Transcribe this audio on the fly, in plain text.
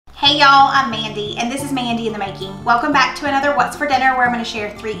Hey y'all, I'm Mandy, and this is Mandy in the Making. Welcome back to another What's for Dinner, where I'm going to share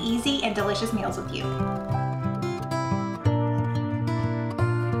 3 easy and delicious meals with you.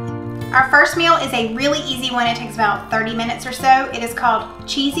 Our first meal is a really easy one. It takes about 30 minutes or so. It is called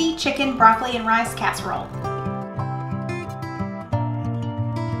Cheesy Chicken, Broccoli, and Rice Casserole.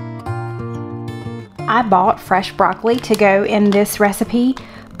 I bought fresh broccoli to go in this recipe,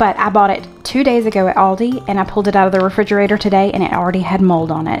 but I bought it 2 days ago at Aldi, and I pulled it out of the refrigerator today and it already had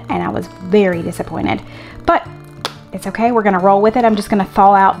mold on it, and I was very disappointed. But it's okay, we're gonna roll with it. I'm just gonna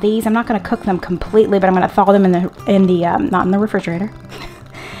thaw out these. I'm not gonna cook them completely, but I'm gonna thaw them in the not in the refrigerator,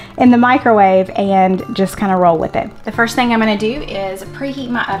 in the microwave, and just kind of roll with it. The first thing I'm gonna do is preheat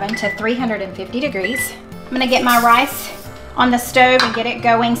my oven to 350 degrees. I'm gonna get my rice on the stove and get it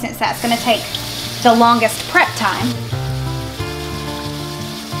going, since that's gonna take the longest prep time.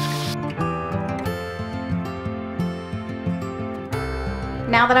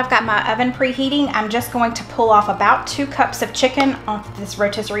 Now that I've got my oven preheating, I'm just going to pull off about 2 cups of chicken off this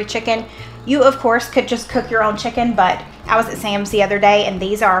rotisserie chicken. You, of course, could just cook your own chicken, but I was at Sam's the other day and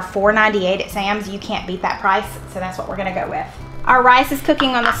these are $4.98 at Sam's. You can't beat that price, so that's what we're gonna go with. Our rice is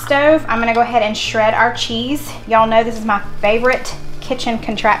cooking on the stove. I'm gonna go ahead and shred our cheese. Y'all know this is my favorite kitchen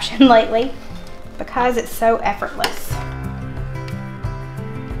contraption lately because it's so effortless.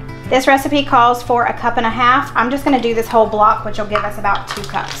 This recipe calls for 1.5 cups. I'm just gonna do this whole block, which will give us about 2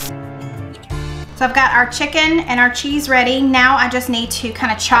 cups. So I've got our chicken and our cheese ready. Now I just need to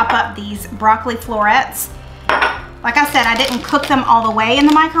kind of chop up these broccoli florets. Like I said, I didn't cook them all the way in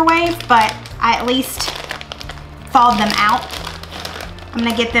the microwave, but I at least thawed them out. I'm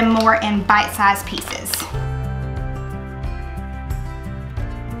gonna get them more in bite-sized pieces.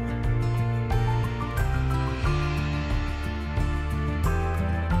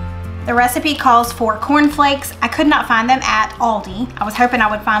 The recipe calls for cornflakes. I could not find them at Aldi. I was hoping I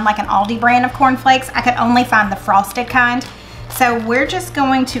would find like an Aldi brand of cornflakes. I could only find the frosted kind. So we're just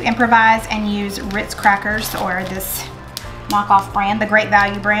going to improvise and use Ritz crackers, or this knockoff brand, the Great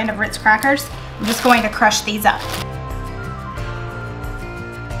Value brand of Ritz crackers. I'm just going to crush these up.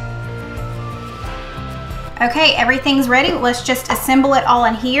 Okay, everything's ready. Let's just assemble it all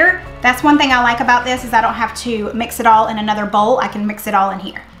in here. That's one thing I like about this, is I don't have to mix it all in another bowl. I can mix it all in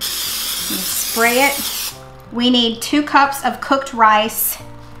here. Spray it. We need 2 cups of cooked rice.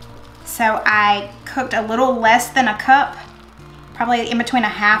 So I cooked a little less than a cup, probably in between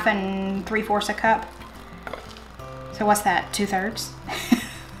 1/2 and 3/4 a cup. So what's that, 2/3?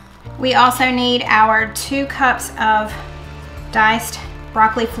 We also need our 2 cups of diced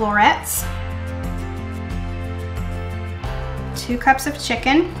broccoli florets, 2 cups of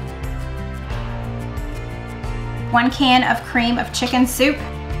chicken, 1 can of cream of chicken soup,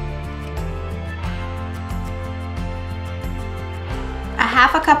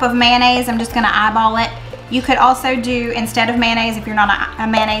 1/2 cup of mayonnaise. I'm just gonna eyeball it. You could also do, instead of mayonnaise, if you're not a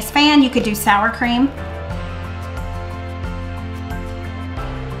mayonnaise fan, you could do sour cream.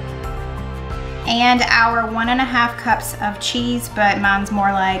 And our 1.5 cups of cheese, but mine's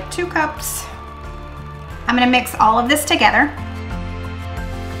more like 2 cups. I'm gonna mix all of this together.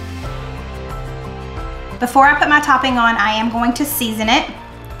 Before I put my topping on, I am going to season it.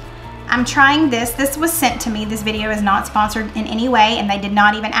 I'm trying this. This was sent to me. This video is not sponsored in any way, and they did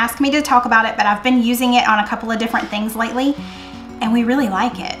not even ask me to talk about it, but I've been using it on a couple of different things lately, and we really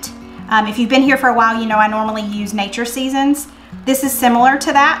like it. If you've been here for a while, you know I normally use Nature Seasons. This is similar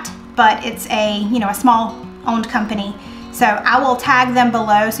to that, but it's a small owned company. So I will tag them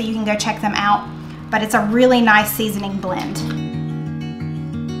below so you can go check them out, but it's a really nice seasoning blend.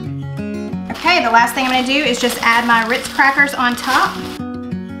 Okay, the last thing I'm gonna do is just add my Ritz crackers on top.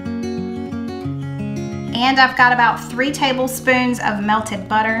 And I've got about 3 tablespoons of melted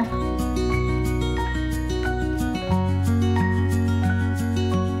butter.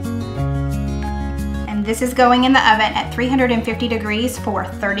 And this is going in the oven at 350 degrees for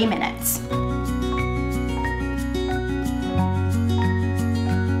 30 minutes.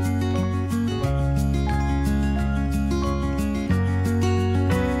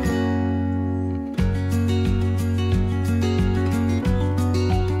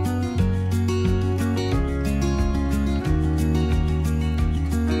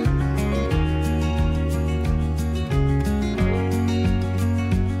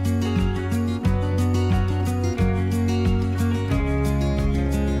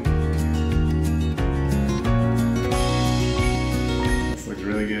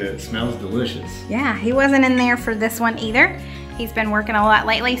 It smells delicious. Yeah, he wasn't in there for this one either. He's been working a lot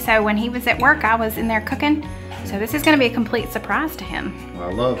lately, so when he was at work, I was in there cooking. So this is gonna be a complete surprise to him. Well,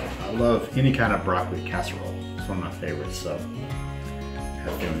 I love any kind of broccoli casserole. It's one of my favorites, so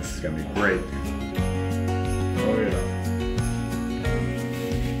have a feeling this is gonna be great. Oh yeah.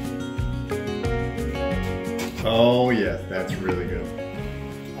 Oh yeah, that's really good.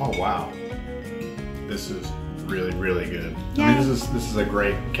 Oh wow. This is really, really good. Yeah. I mean, this is a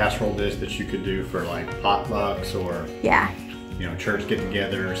great casserole dish that you could do for like potlucks or you know, church get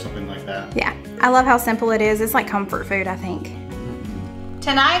together or something like that. Yeah, I love how simple it is. It's like comfort food, I think.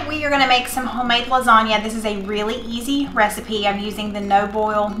 Tonight we are gonna make some homemade lasagna. This is a really easy recipe. I'm using the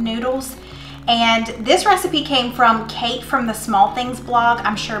no-boil noodles. And this recipe came from Kate from the Small Things blog.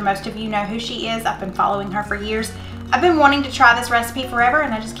 I'm sure most of you know who she is. I've been following her for years. I've been wanting to try this recipe forever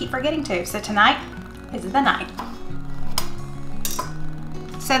and I just keep forgetting to. So tonight is the night.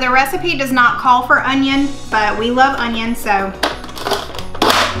 So the recipe does not call for onion, but we love onion, so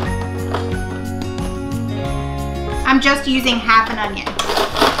I'm just using half an onion.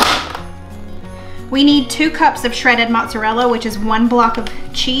 We need 2 cups of shredded mozzarella, which is 1 block of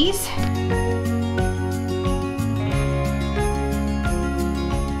cheese.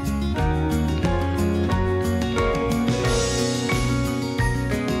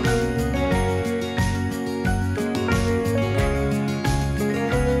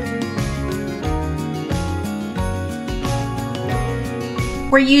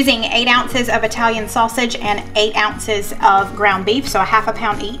 We're using 8 ounces of Italian sausage and 8 ounces of ground beef, so a half a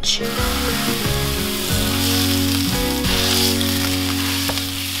pound each.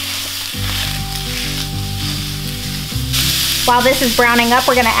 While this is browning up,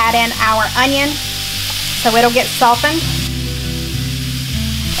 we're gonna add in our onion so it'll get softened.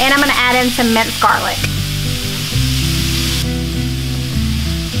 And I'm gonna add in some minced garlic.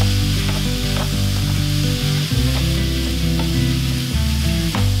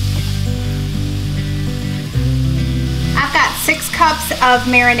 I've got 6 cups of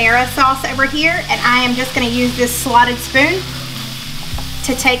marinara sauce over here, and I am just going to use this slotted spoon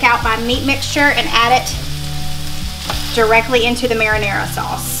to take out my meat mixture and add it directly into the marinara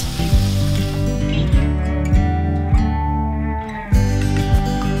sauce.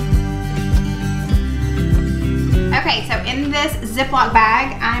 Okay, so in this Ziploc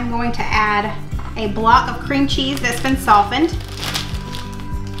bag, I'm going to add a block of cream cheese that's been softened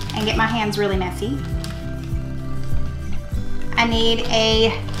and get my hands really messy. I need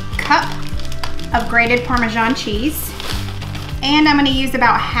a cup of grated Parmesan cheese, and I'm going to use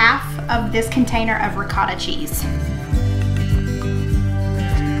about half of this container of ricotta cheese.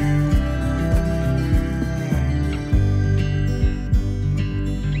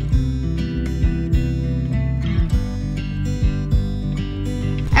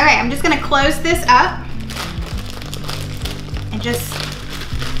 Okay, I'm just going to close this up and just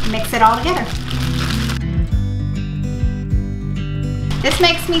mix it all together. This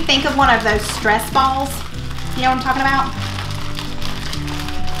makes me think of one of those stress balls. You know what I'm talking about?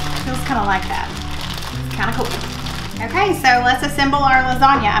 It feels kind of like that. It's kind of cool. Okay, so let's assemble our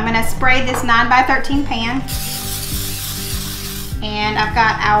lasagna. I'm gonna spray this 9x13 pan. And I've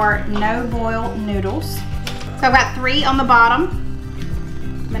got our no-boil noodles. So I've got 3 on the bottom.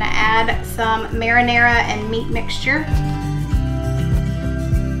 I'm gonna add some marinara and meat mixture.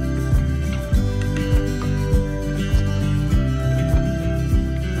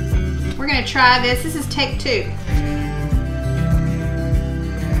 We're gonna try this. This is take 2.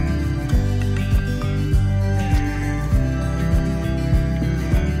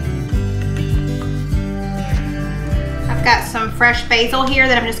 I've got some fresh basil here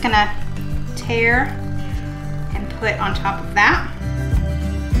that I'm just gonna tear and put on top of that.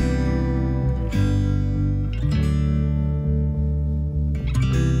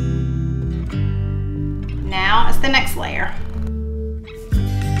 Now it's the next layer.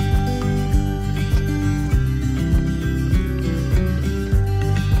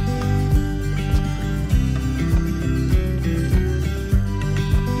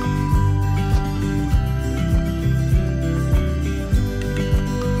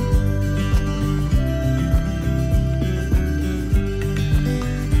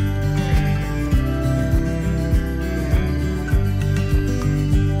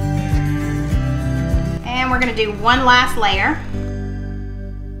 We're going to do one last layer.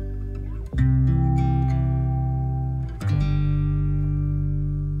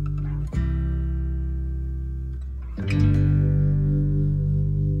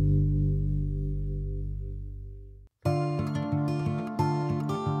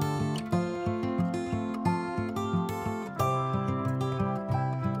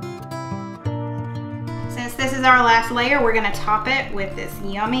 Since this is our last layer, we're going to top it with this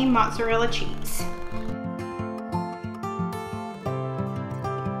yummy mozzarella cheese.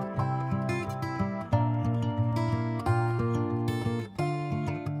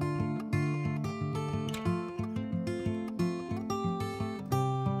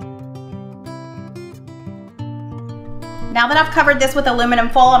 Now that I've covered this with aluminum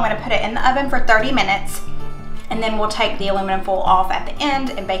foil, I'm gonna put it in the oven for 30 minutes, and then we'll take the aluminum foil off at the end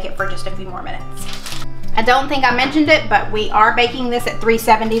and bake it for just a few more minutes. I don't think I mentioned it, but we are baking this at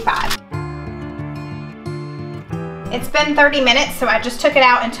 375. It's been 30 minutes, so I just took it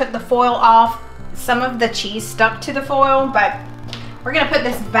out and took the foil off. Some of the cheese stuck to the foil, but we're gonna put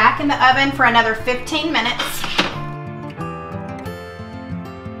this back in the oven for another 15 minutes.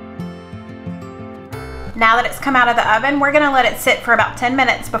 Now that it's come out of the oven, we're gonna let it sit for about 10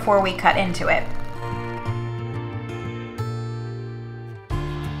 minutes before we cut into it.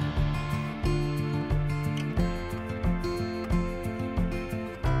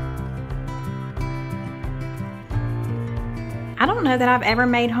 I don't know that I've ever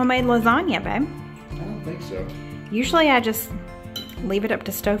made homemade lasagna, babe. I don't think so. Usually I just leave it up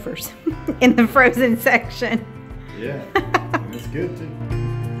to Stouffer's in the frozen section. Yeah, it's good too.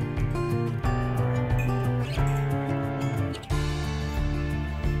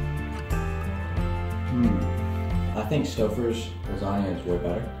 I think Stouffer's lasagna is way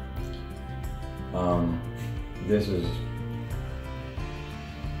better. This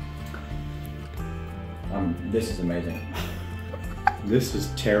is amazing. This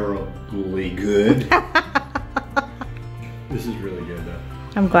is terribly good. This is really good though.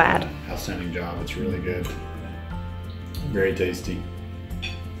 I'm glad. Outstanding job, it's really good. Very tasty.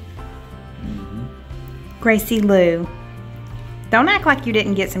 Gracie Lou, don't act like you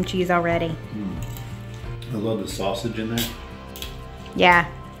didn't get some cheese already. I love the sausage in there. Yeah,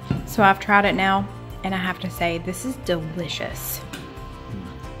 so I've tried it now, and I have to say, this is delicious.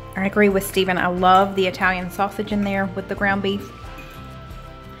 I agree with Steven. I love the Italian sausage in there with the ground beef.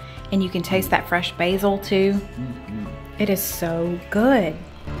 And you can taste that fresh basil too. It is so good.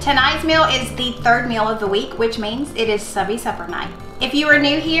 Tonight's meal is the third meal of the week, which means it is Subbie Supper night. If you are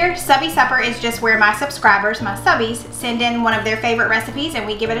new here, Subbie Supper is just where my subscribers, my subbies, send in one of their favorite recipes and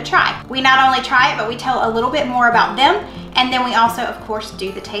we give it a try. We not only try it, but we tell a little bit more about them, and then we also, of course,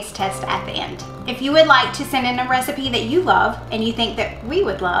 do the taste test at the end. If you would like to send in a recipe that you love and you think that we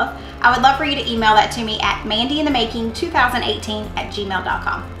would love, I would love for you to email that to me at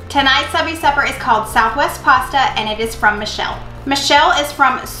mandyinthemaking2018@gmail.com. Tonight's Subbie Supper is called Southwest Pasta, and it is from Michelle. Michelle is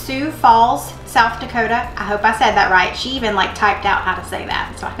from Sioux Falls, South Dakota. I hope I said that right. She even typed out how to say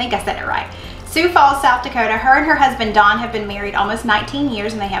that, so I think I said it right. Sioux Falls, South Dakota. Her and her husband Don have been married almost 19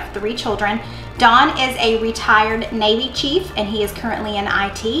 years and they have 3 children. Don is a retired Navy chief and he is currently in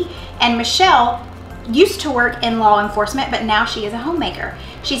IT. And Michelle used to work in law enforcement, but now she is a homemaker.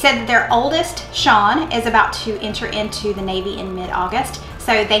 She said that their oldest, Sean, is about to enter into the Navy in mid-August.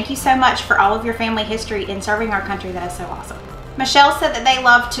 So thank you so much for all of your family history in serving our country. That is so awesome. Michelle said that they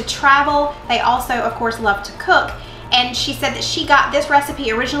love to travel. They also, of course, love to cook. And she said that she got this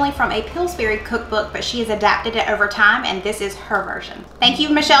recipe originally from a Pillsbury cookbook, but she has adapted it over time, and this is her version. Thank you,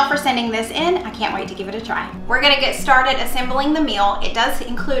 Michelle, for sending this in. I can't wait to give it a try. We're gonna get started assembling the meal. It does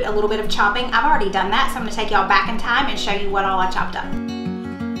include a little bit of chopping. I've already done that, so I'm gonna take y'all back in time and show you what all I chopped up.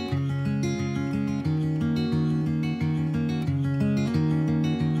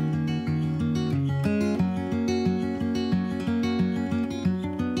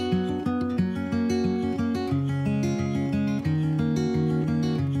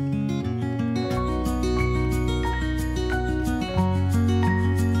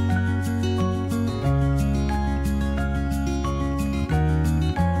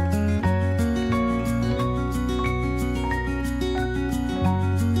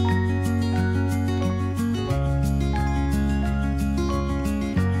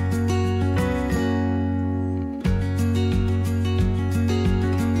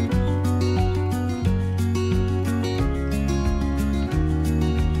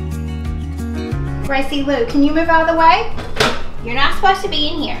 Gracie Lou, can you move out of the way? You're not supposed to be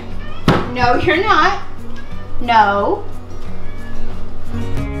in here. No, you're not. No.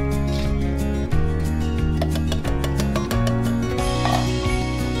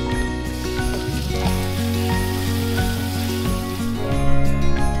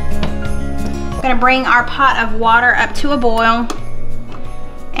 I'm gonna bring our pot of water up to a boil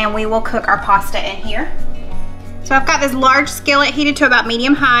and we will cook our pasta in here. So I've got this large skillet heated to about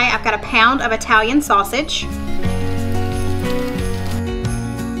medium high. I've got a pound of Italian sausage.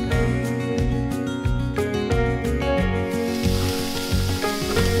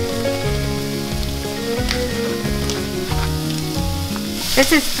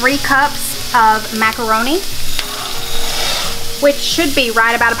 This is 3 cups of macaroni, which should be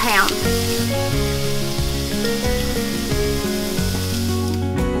right about a pound.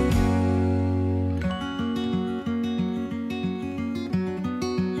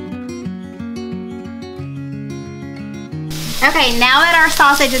 Okay, now that our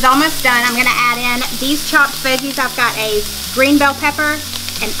sausage is almost done, I'm gonna add in these chopped veggies. I've got a green bell pepper,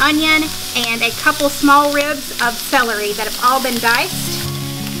 an onion, and a couple small ribs of celery that have all been diced.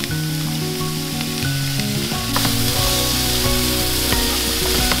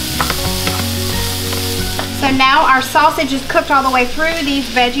 So now our sausage is cooked all the way through. These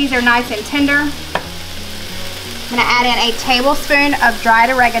veggies are nice and tender. I'm gonna add in a tablespoon of dried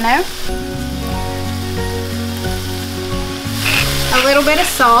oregano, a little bit of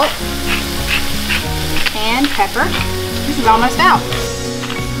salt and pepper. This is almost out.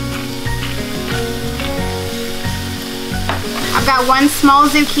 I've got one small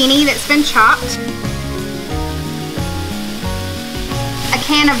zucchini that's been chopped. A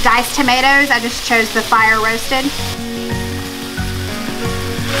can of diced tomatoes. I just chose the fire roasted.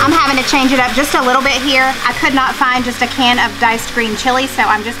 I'm having to change it up just a little bit here. I could not find just a can of diced green chili, so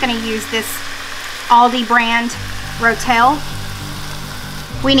I'm just gonna use this Aldi brand Rotel.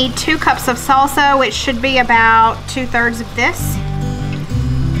 We need 2 cups of salsa, which should be about 2/3 of this.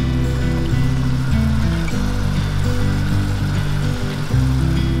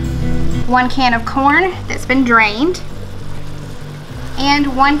 One can of corn that's been drained,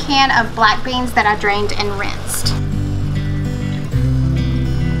 and 1 can of black beans that I drained and rinsed.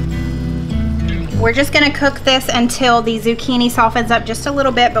 We're just gonna cook this until the zucchini softens up just a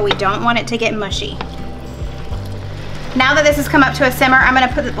little bit, but we don't want it to get mushy. Now that this has come up to a simmer, I'm gonna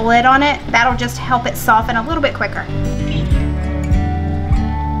put the lid on it. That'll just help it soften a little bit quicker.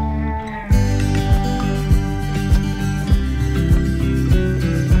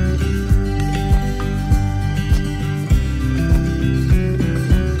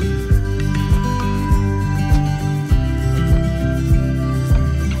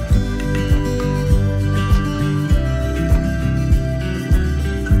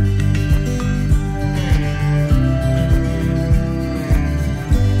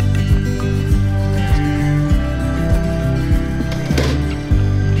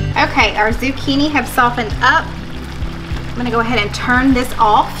 Okay, our zucchini have softened up. I'm gonna go ahead and turn this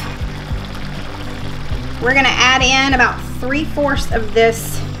off. We're gonna add in about 3/4 of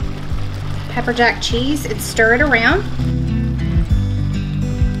this pepper jack cheese and stir it around.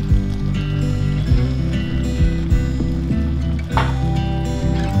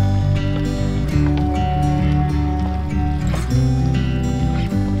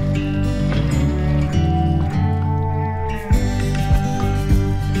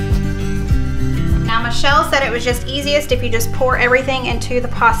 Michelle said it was just easiest if you just pour everything into the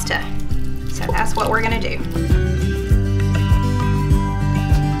pasta. So that's what we're gonna do.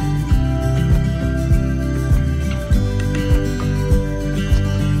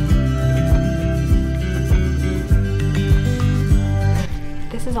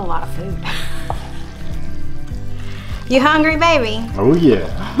 This is a lot of food. You hungry, baby? Oh yeah.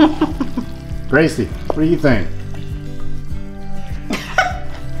 Gracie, what do you think?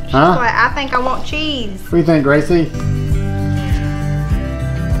 Huh? But I think I want cheese. What do you think, Gracie?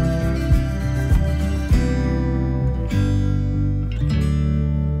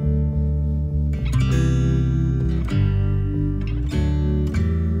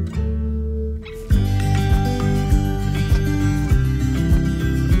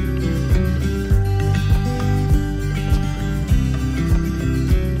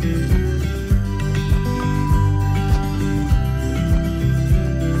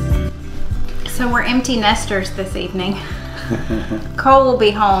 So we're empty nesters this evening. Cole will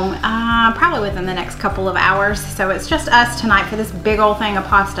be home probably within the next couple of hours. So it's just us tonight for this big old thing of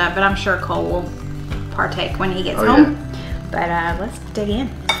pasta, but I'm sure Cole will partake when he gets home. Yeah. But let's dig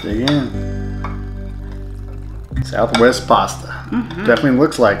in. Dig in. Southwest pasta. Mm-hmm. Definitely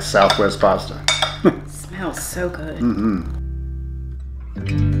looks like Southwest pasta. Smells so good. Mm-hmm.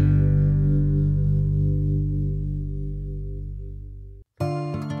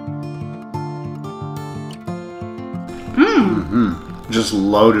 Just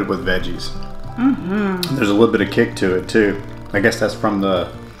loaded with veggies. Mm-hmm. There's a little bit of kick to it too. I guess that's from the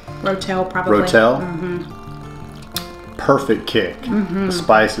Rotel, probably. Rotel. Mm-hmm. Perfect kick. Mm-hmm. The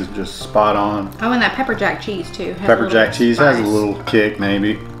spice is just spot on. Oh, and that pepper jack cheese too. Pepper jack cheese has a little kick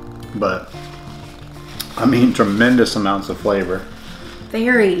maybe, but I mean tremendous amounts of flavor.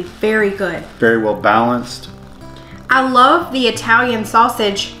 Very, very good. Very well balanced. I love the Italian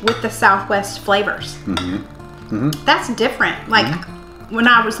sausage with the Southwest flavors. Mm-hmm. Mm-hmm. That's different. Like when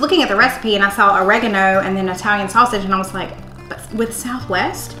I was looking at the recipe and I saw oregano and then Italian sausage and I was like, but with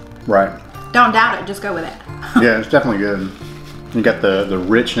Southwest? Right. Don't doubt it, just go with it. Yeah, it's definitely good. You got the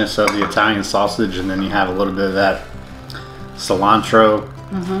richness of the Italian sausage and then you have a little bit of that cilantro.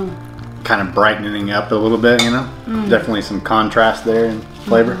 Mm-hmm. kind of brightening up a little bit, you know? Definitely some contrast there in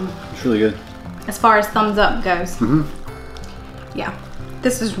flavor. It's really good. As far as thumbs up goes. Yeah,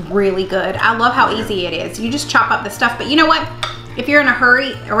 this is really good. I love how easy it is. You just chop up the stuff, but you know what? If you're in a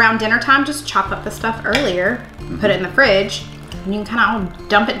hurry around dinner time, just chop up the stuff earlier, put it in the fridge, and you can kind of all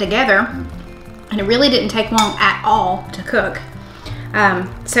dump it together. And it really didn't take long at all to cook.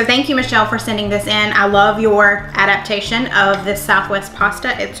 So thank you, Michelle, for sending this in. I love your adaptation of this Southwest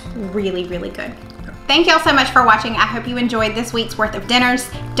pasta. It's really, really good. Thank y'all so much for watching. I hope you enjoyed this week's worth of dinners.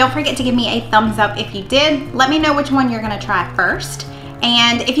 Don't forget to give me a thumbs up if you did. Let me know which one you're gonna try first.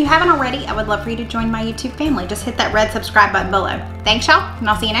 And if you haven't already, I would love for you to join my YouTube family. Just hit that red subscribe button below. Thanks, y'all, and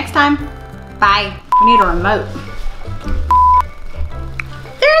I'll see you next time. Bye. We need a remote.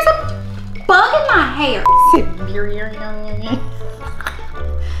 There's a bug in my hair.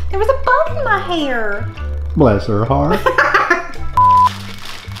 There was a bug in my hair. Bless her heart.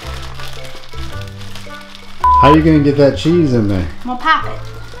 How are you gonna get that cheese in there? I'm gonna pop it.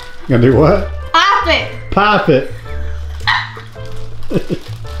 You gonna do what? Pop it. Pop it.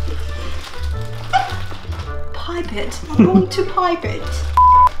 Pipe it. I'm going to pipe it.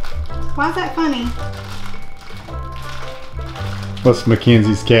 Why is that funny? What's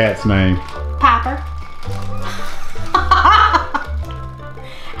Mackenzie's cat's name? Piper.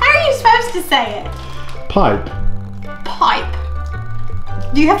 How are you supposed to say it? Pipe. Pipe.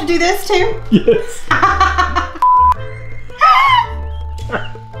 Do you have to do this too? Yes.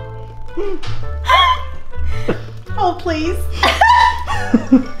 Oh, please.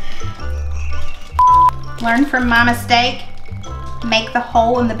 Learn from my mistake. Make the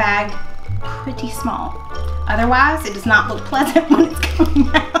hole in the bag pretty small. Otherwise, it does not look pleasant when it's coming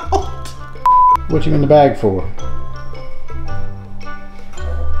out. What you in the bag for?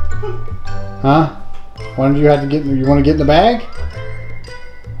 Huh? Why did you have to get? You want to get in the bag?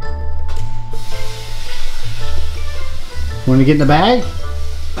 Want to get in the bag?